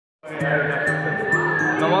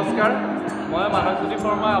नमस्कार मैं मानवज्योति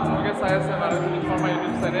शर्मा आपलोके चाই আছে मानवज्योति शर्मा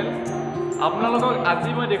यूट्यूब चैनल आपनालोকক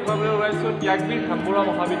আজি मैं देखुवाবলৈ ওলাইছো टी.H.B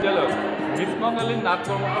महाविद्यालय ग्रीष्मकालीन नाट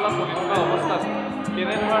कर्मशाला चलि থকা অৱস্থাত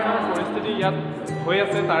কেনে ধৰণৰ পৰিস্থিতি ইয়াত হৈ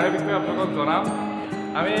আছে তাৰে বিষয়ে আপোনালোকক জনাম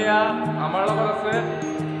আমি আমাৰ লগত আছে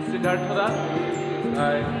সিদ্ধাৰ্থ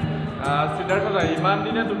দা ইমান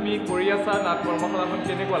দিনে তুমি কৰি আছা নাট কৰ্মশালাখন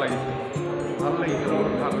কেনেকুৱা লাগিছে ভাল লাগিছে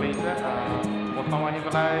प्रथम आहि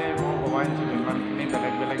पेलाय मैं भबा नाছিলোঁ इमानखिनि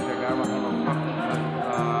बेलेग जगार मानुह लग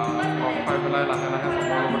पाई पेलाय लाहे लाहे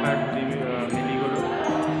सबरे मिली गलो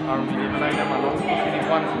और मिली पेलाय एटा मानुह चिनि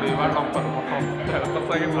पोৱা नाছিলোঁ एबार लग पाলোঁ प्रथम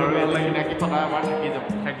सचाকৈ ভাল লাগিলে कि सदाय आमार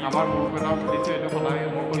थाকি যাব आमार ग्रुप एटाও खुलिছোঁ এইটো सदाय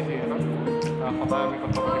মোৰ কৈছে সিহঁতক सदाय আমি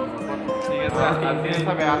কথা পাতিম ঠিক আছে আজি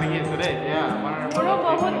এটা বেয়া লাগি আছে দেই এয়া আমাৰ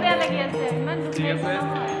বহুত বেয়া লাগি আছে ইমান ঠিক আছে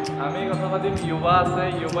আমি কথা পাতিম युवा আছে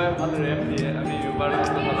युवाই ভাল ৰেপ দিয়ে আমি युवाৰ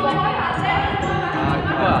কথা পাতিম युवा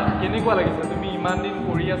কেনেকুৱা লাগিছে তুমি ইমান দিন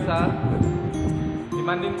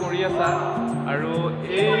কৰি আছা আৰু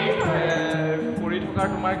এই কৰি থকাৰ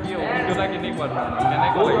তোমাৰ কি অভিজ্ঞতা কেনেকুৱা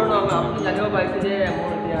আপুনি জানিব পাৰিছে যে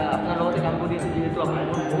মোৰ এতিয়া আপোনাৰ লগতে কাম কৰি আছে যিহেতু আপোনাৰ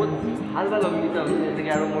বহুত ভাল অভিজ্ঞতা হৈছে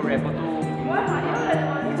যেনেকৈ আৰু মোৰ ৰেপতো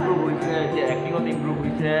ইম্প্ৰুভ হৈছে এতিয়া এক্টিঙত ইম্প্ৰুভ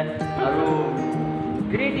হৈছে আৰু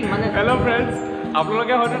ক্ৰিয়েটিং মানে হেল্ল' ফ্ৰেণ্ডছ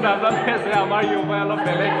আপোনালোকে হয়তো নাজানে যে আমাৰ युवाই অলপ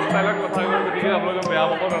বেলেগ ষ্টাইলত কথা কয় গতিকে আপোনালোকে বেয়া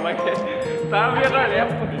পাব নালাগে তাৰ আমি এটা ৰেপ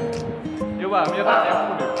শুনিম युवा আমি এটা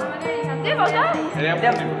ৰেপ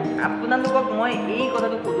শুনিম আপোনালোকক মই এই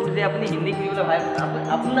কথাটো ক'লোঁ যে আপুনি হিন্দী শুনিবলৈ ভাল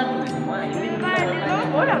আপোনাক কৈছোঁ মই হিন্দী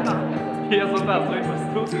সি আচলতে আচৰিত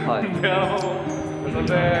বস্তু হয় বেয়া নাপাব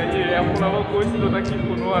আচলতে ই ৰেপ শুনাব কৈছিলোঁ তাক সি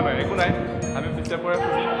শুনোৱা নাই একো নাই আমি পিছে পৰে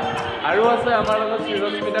শুনিম আৰু আছে আমাৰ লগত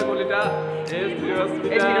চিৰস্মিতা কলিতা এই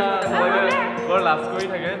চিৰস্মিতা বৰ লাজ কৰি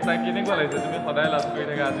থাকে তাই কেনেকুৱা লাগিছে তুমি সদায় লাজ কৰি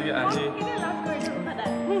থাকা আজি আহি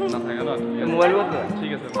নাথাকে ন মোবাইলত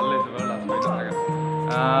ঠিক আছে ভাল লাগিছে বাৰু লাজ কৰি নাথাকে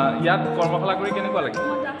ইয়াত কৰ্মশালা কৰি কেনেকুৱা লাগিছে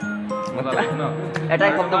মজা লাগিছে ন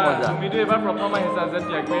এটাই শব্দ মজা তুমিতো এবাৰ প্ৰথম আহিছা যে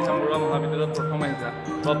টি.H.B মহাবিদ্যালয়ত প্ৰথম আহিছা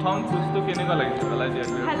প্ৰথম খোজটো কেনেকুৱা লাগিছে পেলাই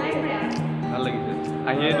টি.H.B ভাল লাগিছে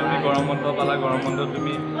আহিয়ে তুমি গৰম বন্ধ পালা গৰম বন্ধত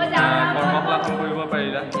তুমি কৰ্মশালাখন কৰিব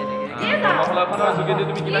পাৰিলা কৰ্মশালাখনৰ যোগেদি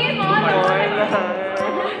তুমি কিবা শিকিব পাৰিলা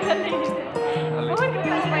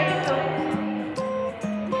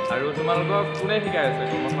আৰু তোমালোকক কোনে শিকাই আছে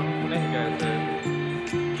কৰ্মশালা কোনে শিকাই আছে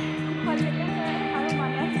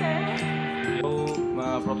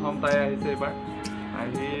প্ৰথম তাই আহিছে এবাৰ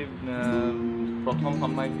আহি প্ৰথম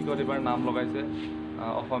ষান্মাসিকত এবাৰ নাম লগাইছে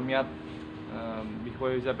অসমীয়াত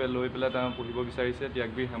বিষয় হিচাপে লৈ পেলাই তেওঁ পঢ়িব বিচাৰিছে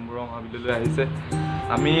টি.H.B মহাবিদ্যালয় আহিছে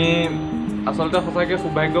আমি আচলতে সঁচাকৈ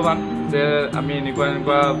সৌভাগ্যৱান যে আমি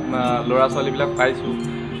এনেকুৱা ল'ৰা ছোৱালীবিলাক পাইছোঁ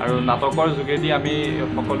আৰু নাটকৰ যোগেদি আমি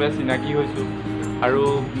সকলোৱে চিনাকি হৈছোঁ আৰু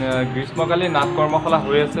গ্ৰীষ্মকালীন নাট কৰ্মশালা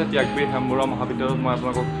হৈ আছে টি.H.B মহাবিদ্যালয়ত মই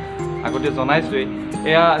আপোনালোকক আগতে জনাইছোঁৱেই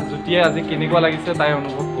এয়া জ্যোতিয়ে আজি কেনেকুৱা লাগিছে তাই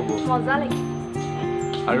অনুভৱ ক'ব মজা লাগিছে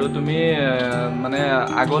আৰু তুমি মানে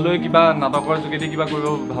আগলৈ কিবা নাটকৰ যোগেদি কিবা কৰিব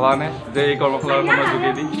ভাবানে যে এই কৰ্মশালাখনৰ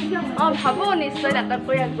যোগেদি ভাবো নিশ্চয় নাটক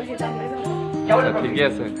কৰি আগবাঢ়ি যাম ঠিকে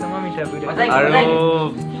আছে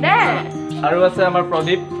আৰু আছে আমাৰ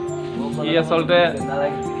প্ৰদীপ ই আচলতে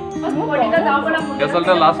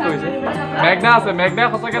লাজ কৰিছে মেঘনা আছে মেঘনাই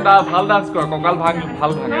সঁচাকৈ ভাল ডান্স কৰে কঁকাল ভাল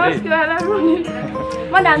ভাঙে দেই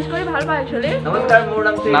মই ডান্স কৰি ভাল পাওঁ একচুৱেলি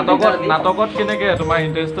নাটকত কেনেকৈ তোমাৰ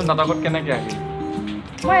ইণ্টাৰেষ্টটো নাটকত কেনেকৈ আহিল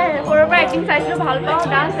মই সৰুৰ পৰা এক্টিং চাইছিলোঁ ভাল পাওঁ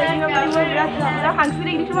ডান্স এক্টিঙৰ প্ৰতি মই বিৰাট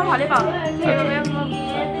সাংস্কৃতিক দিশটো মই ভালেই পাওঁ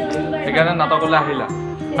সেইকাৰণে নাটকলৈ আহিলা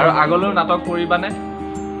আৰু আগলৈও নাটক কৰিবানে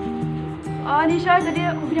নিশ্চয় যদি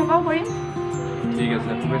সুবিধা পাওঁ কৰিম ঠিক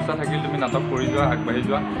আছে শুভেচ্ছা থাকিল তুমি নাটক কৰি যোৱা আগবাঢ়ি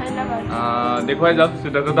যোৱা ধন্যবাদ দেখুৱাই যাওক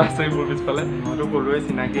সিদ্ধাৰ্থ আছে মোৰ পিছফালে মইতো ক'লোৱে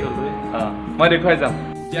চিনাকি হ'লোৱে মই দেখুৱাই যাম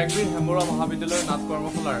টি.H.B মহাবিদ্যালয়ৰ নাট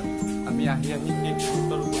কৰ্মশালাৰ আমি আহি শেষ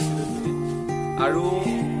মুহূৰ্তত উপস্থিত হৈছোঁ আৰু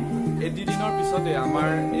এদিনৰ পিছতে আমাৰ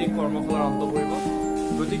এই কৰ্মশালাৰ অন্ত পৰিব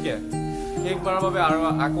গতিকে শেষবাৰৰ বাবে আৰু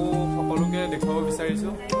আকৌ সকলোকে দেখুৱাব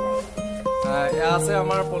বিচাৰিছোঁ এয়া আছে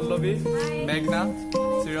আমাৰ পল্লৱী মেঘনা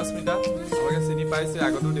চিৰস্মিতা আপোনালোকে চিনি পাইছে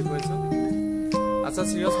আগতো দেখুৱাইছোঁ আচ্ছা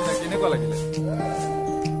চিৰস্মিতা কেনেকুৱা লাগিলে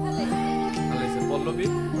ভাল লাগিছে পল্লৱী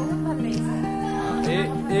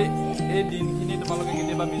এই দিনখিনি তোমালোকে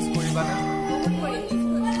কেতিয়াবা মিছ কৰিবানে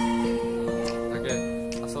তাকে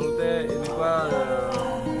আচলতে এনেকুৱা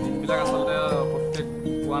দিনবিলাক আচলতে প্ৰত্যেক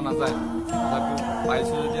পোৱা নাযায় তথাপিও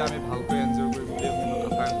পাইছোঁ যদি আমি ভালকৈ এনজয় কৰিম বুলি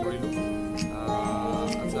আশা কৰিলোঁ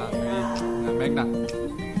আচ্ছা মেঘনা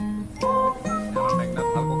আমাৰ মেঘনাত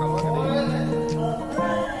ভাল কঁকাল ভাঙে দেই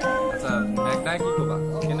আচ্ছা মেঘনাই কি ক'বা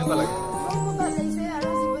কেনেকুৱা লাগে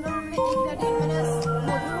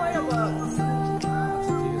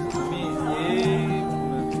তুমি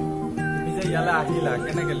যে ইয়ালৈ আহিলা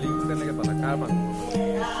কেনেকৈ লিংক কেনেকৈ পালা কাৰ মানুহ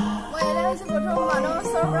মই এনে হৈছে প্ৰথম মানুহ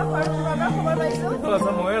ওচৰৰ পৰা খবৰ পাইছোঁ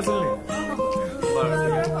আচ্ছা মই আছিল নেকি বাৰু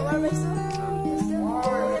ঠিক আছে খবৰ পাইছোঁ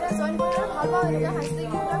জইন কৰিলে ভাল পাওঁ এনেকৈ হাঁচি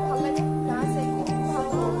ভাল লাগে ডান্স এক্টিং ভাল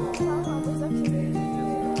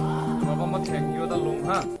পাওঁ মই থেংক ইউ এটা ল'ম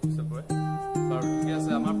হা বাৰু ঠিক আছে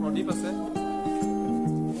আমাৰ প্ৰদীপ আছে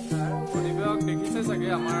প্ৰদীপক দেখিছে চাগে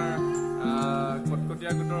আমাৰ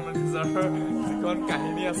কটকটীয়া গোটৰ মেনেজাৰৰ যিখন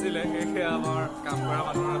কাহিনী আছিলে সেয়ে আমাৰ কাম কৰা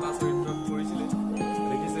মানুহৰ এটা চৰিত্ৰত কৰিছিলে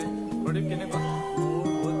দেখিছে প্ৰদীপ কেনেকুৱা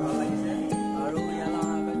বহুত ভাল লাগিছে আৰু ইয়াৰ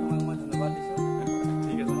কাৰণে তোমাক মই ধন্যবাদ দিছোঁ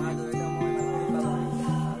ঠিক আছে তোমাৰ জৰিয়তে মই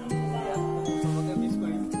চবকে মিছ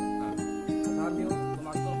কৰিম তথাপিও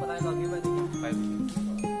তোমাকতো সদায় লগেই পাই থাকিম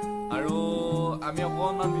আৰু আমি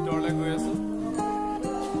অকণমান ভিতৰলৈ গৈ আছোঁ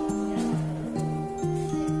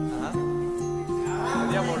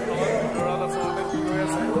এতিয়া বৰ্তমান ভিতৰত আচলতে কি হৈ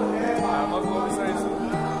আছে মই ক'ব বিচাৰিছোঁ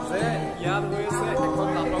যে ইয়াত হৈ আছে এখন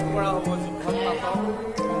নাটক কৰা হ'ব যিখন নাটক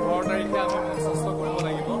 15 তাৰিখে আমি মঞ্চস্থ কৰিব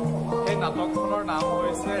লাগিব সেই নাটকখনৰ নাম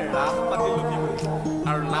হৈছে ৰাস পাতি লুটিগুটি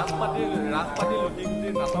আৰু ৰাস পাতি লুটিগুটি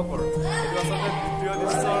নাটকৰ এইটো আচলতে দ্বিতীয়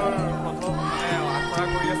দৃশ্যৰ প্ৰথম আখৰা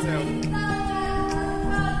কৰি আছে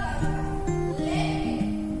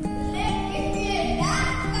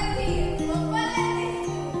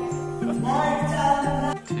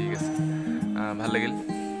ঠিক আছে ভাল লাগিল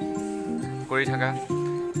কৰি থাকা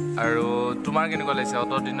আৰু তোমাৰ কেনেকুৱা লাগিছে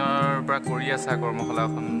অত দিনৰ পৰা কৰি আছা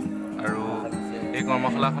কৰ্মশালাখন আৰু এই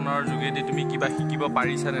কৰ্মশালাখনৰ যোগেদি তুমি কিবা শিকিব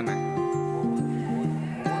পাৰিছানে নাই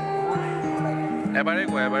এবাৰে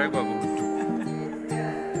কোৱা বহুতটো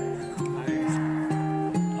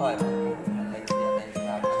হয়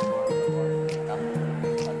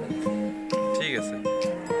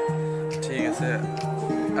ঠিক আছে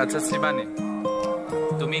আচ্ছা শিৱানী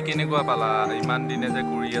তুমি কেনেকুৱা পালা ইমান দিনে যে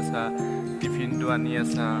কৰি আছা টিফিনটো আনি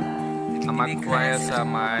আছা আমাক খুৱাই আছা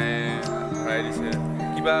মায়ে ভৰাই দিছে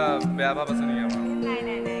কিবা বেয়া ভাৱ আছে নেকি আমাৰ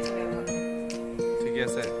ঠিকে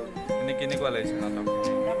আছে এনেই কেনেকুৱা লাগিছে নাটক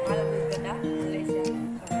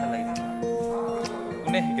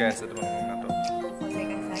কোনে শিকাই আছে তোমাক নাটক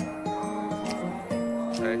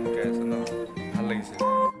চাই শিকাই আছে ন ভাল লাগিছে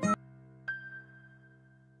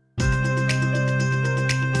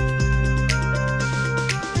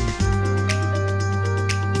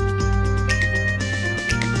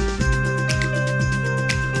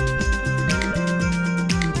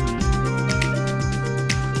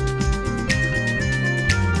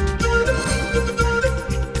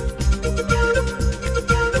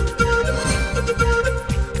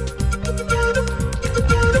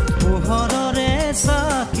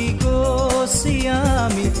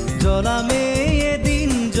জলামে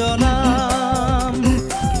এদিন জলাম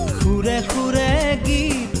খুরে খুরে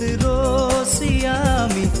গীত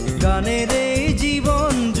রসিয়ামি গানের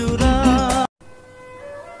জীবন জুড়া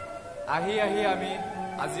আহি আমি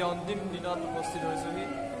আজি অন্তিম দিনত উপস্থিত হৈছোহি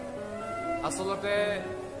আচলতে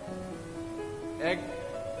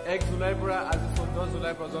 1 জুলাইৰ পৰা আজি 14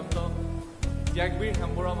 জুলাই পৰ্যন্ত ত্যাগবীৰ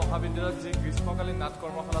হেমবৰুৱা মহাবিদ্যালয়ত যি গ্ৰীষ্মকালীন নাট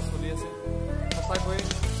কৰ্মশালা চলি আছে সঁচাকৈ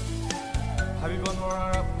ভাবিব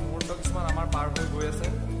নোৱাৰা মুহূৰ্ত কিছুমান আমাৰ পাৰ হৈ গৈ আছে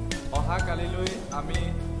অহা কালিলৈ আমি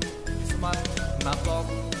কিছুমান নাটক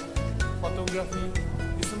ফটোগ্ৰাফি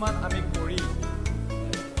কিছুমান আমি কৰি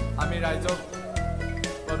আমি ৰাইজক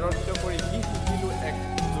প্ৰদৰ্শিত কৰি কি শিকিলোঁ 1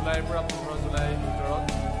 জুলাইৰ পৰা 15 জুলাইৰ ভিতৰত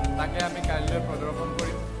তাকে আমি কাইলৈ প্ৰদৰ্শন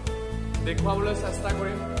কৰিম দেখুৱাবলৈ চেষ্টা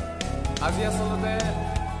কৰিম আজি আচলতে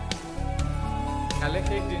কাইলৈ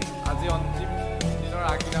শেষ দিন আজি অন্তিম দিনৰ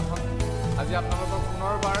আগদিনাখন আজি আপোনালোকক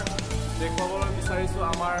পুনৰবাৰ দেখুৱাবলৈ বিচাৰিছোঁ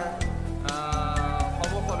আমাৰ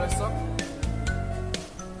সব সদস্যক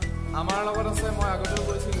আমাৰ লগত আছে মই আগতেও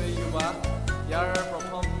কৈছিলোঁ এই যুৱা ইয়াৰ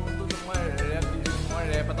প্ৰথমটো মই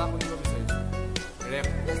ৰেপ এটা শুনিব বিচাৰিছোঁ ৰেপ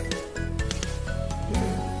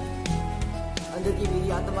अंदर की मेरी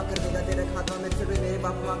आत्मा कर देगा तेरे खातों में छुपे मेरे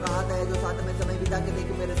बाप माँ का हाथ है जो साथ में समय बिता के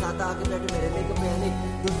देखे मेरे साथ आके बैठे मेरे लेक पे अनेक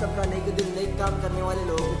जो सबका नेक दिल नेक काम करने वाले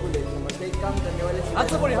लोगों को ले नेक काम करने वाले हाथ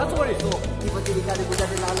से पड़ी तो की पति दिखाने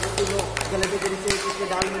गुजारे लाल पत्ती लो गलत तरीके से इसके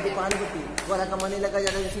दाल में पानी पत्ती वाला कमाने लगा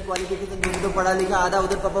ज्यादा जैसी क्वालिफिकेशन तो पढ़ा लिखा आधा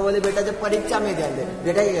उधर पापा बोले बेटा जब परीक्षा में ध्यान दे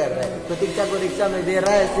बेटा ये कर रहा है प्रतीक्षा को रिक्शा में दे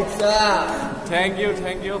रहा है शिक्षा थैंक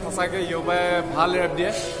यू सचाके युवाए ভাল ৰেপ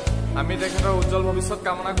দিয়ে আমি তেখেতৰ উজ্জ্বল ভৱিষ্যত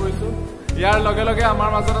কামনা কৰিছোঁ ইয়াৰ লগে লগে আমাৰ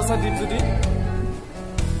মাজত আছে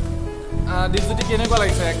দীপজ্যোতি কেনেকুৱা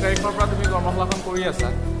লাগিছে 1 তাৰিখৰ পৰা তুমি কৰ্মশালাখন কৰি আছা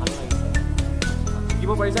ভাল লাগিছে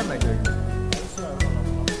শিকিব পাৰিছা নাই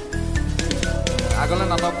আগলৈ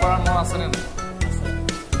নাটক কৰাৰ মন আছেনে নাই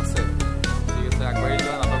আছে ঠিক আছে আগবাঢ়ি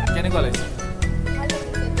যোৱা নাটক কেনেকুৱা লাগিছে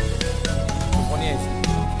টোপনি আহিছে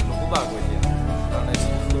নক'বা আকৌ এতিয়া কাৰণ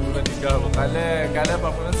কৰিবলৈ দিগদাৰ হ'ব কাইলৈ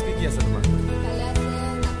পাৰফৰ্মেঞ্চ কি আছে তোমাৰ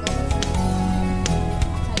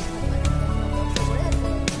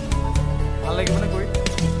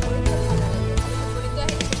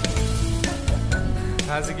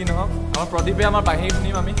মই প্ৰদীপে আমাৰ বাঁহী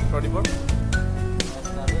শুনিম আমি প্ৰদীপৰ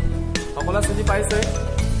সকলোৱে চিনি পাইছে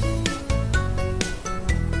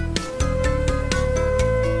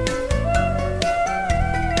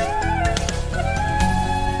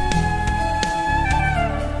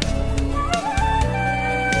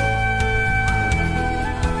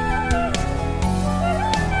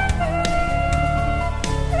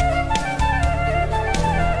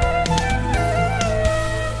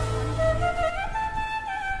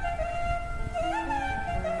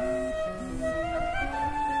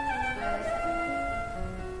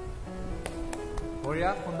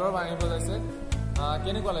বঢ়িয়া সুন্দৰ বাঁহী বজাইছে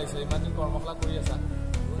কেনেকুৱা লাগিছে ইমান দিন কৰ্মশালা কৰি আছা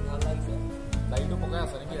বহুত ভাল লাগিছে দাড়িটো পকাই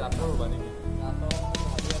আছে নেকি ৰাতৰ ৰুবা নেকি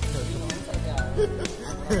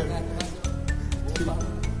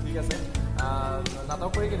ঠিক আছে নাটক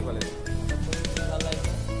কৰি কেনেকুৱা লাগিছে ভাল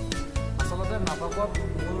লাগিছে আচলতে নাটকত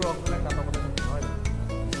মূল ৰসবিলাক নাটকতে থাকে নহয়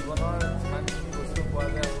জীৱনৰ যিমানখিনি বস্তু পোৱা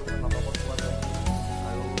যায় নাটকত পোৱা যায়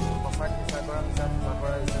আৰু সঁচাক মিছা কৰা মিছা মিছা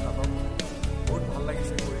কৰা হৈছে নাটক বহুত ভাল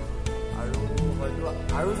লাগিছে কৰি আৰু হয়তো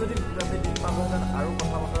আৰু যদি আমি দিন পালোহেঁতেন আৰু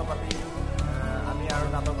কথা বতৰা পাতি আমি আৰু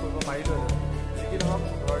নাটক কৰিব পাৰিলোহেঁতেন যি কি নহওক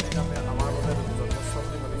 15 দিন আমি আমাৰ বাবে যথেষ্ট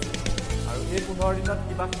বুলি ভাবিছোঁ আৰু এই 15 দিনত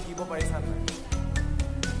কিবা শিকিব পাৰিছা নাই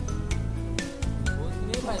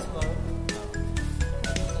বহুতখিনিয়ে পাইছোঁ বাৰু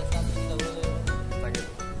তাকে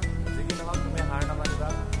যি কি নহওক তুমি হাৰ নামানিবা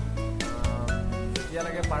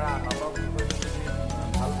যেতিয়ালৈকে পাৰা নাটক বিষয়টো যদি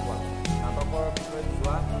ভাল পোৱা নাটকৰ বিষয়ে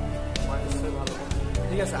যোৱা তোমাৰ নিশ্চয় ভাল হ'ব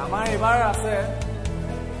ঠিক আছে আমাৰ এইবাৰ আছে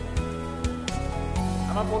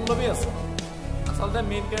আমাৰ পল্লৱী আছে আচলতে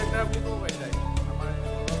মেইন কেৰেক্টাৰ বুলি ক'ব পাৰি তাইক আমাৰ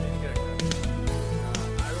মেইন কেৰেক্টাৰ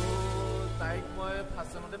আৰু তাইক মই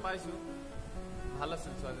ফাৰ্ষ্ট টাইমতে পাইছোঁ ভাল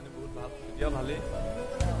আছিল ছোৱালীজনী বহুত ভাল এতিয়াও ভালেই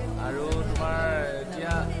আৰু তোমাৰ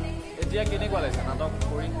এতিয়া কেনেকুৱা লাগিছে নাটক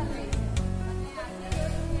কৰি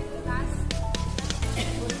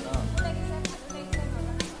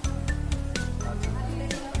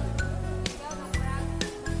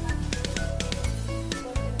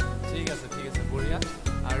ঠিক আছে বঢ়িয়া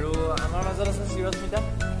আৰু আমাৰ মাজত আছে চিৰস্মিতা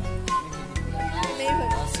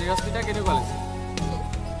কেনেকুৱা লাগিছে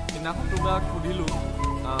সিদিনাখন তোমাক সুধিলোঁ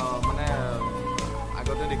মানে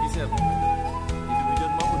আগতে দেখিছে আপুনি ইটো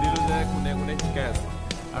ভিডিঅ'ত মই সুধিলোঁ যে কোনে কোনে শিকাই আছে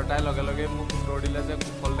আৰু তাইৰ লগে লগে মোক উত্তৰ দিলে যে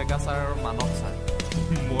কুশল ডেকা ছাৰ আৰু মানৱ ছাৰ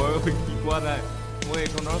মই শিকোৱা নাই মই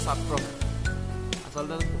এইখনৰ ছাত্ৰ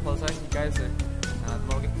আচলতে কুশল ছাৰে শিকাইছে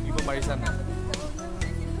তোমালোকে শিকিব পাৰিছা নাই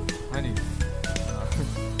হয় নেকি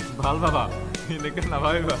ভাল পাবা এনেকৈ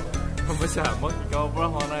নাভাবিবা গম পাইছা মই শিকাব পৰা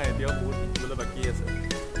হোৱা নাই এতিয়াও বহুত শিকিবলৈ বাকী আছে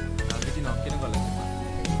কি নহওক কেনেকুৱা লাগে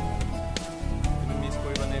তুমি মিছ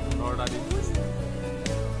কৰিবানে 15টা দিন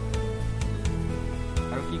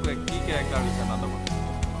আৰু কি কেৰেক্টাৰ দিছা নাটকত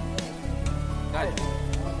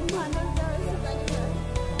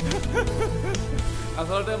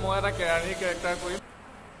আচলতে মই এটা কেৰাণী কেৰেক্টাৰ কৰিম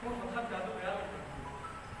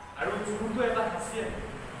আৰু জোৰটো এটা হাঁচি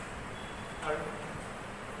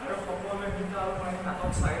আৰু সকলোৱে কিন্তু আৰু মানে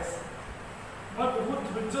নাটক চাই আছে মই বহুত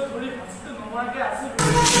ধৈৰ্য ধৰি হাঁচিটো নমৰাকৈ আছিলোঁ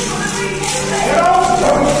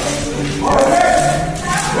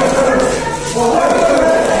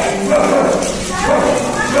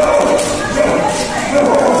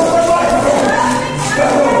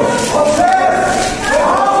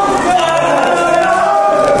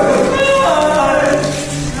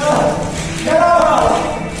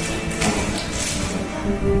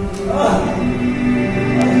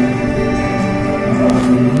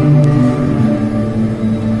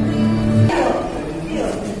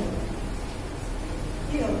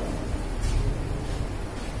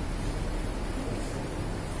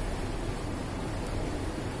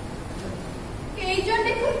এইজন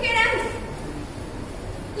দেখুন কেৰান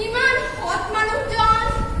ইমান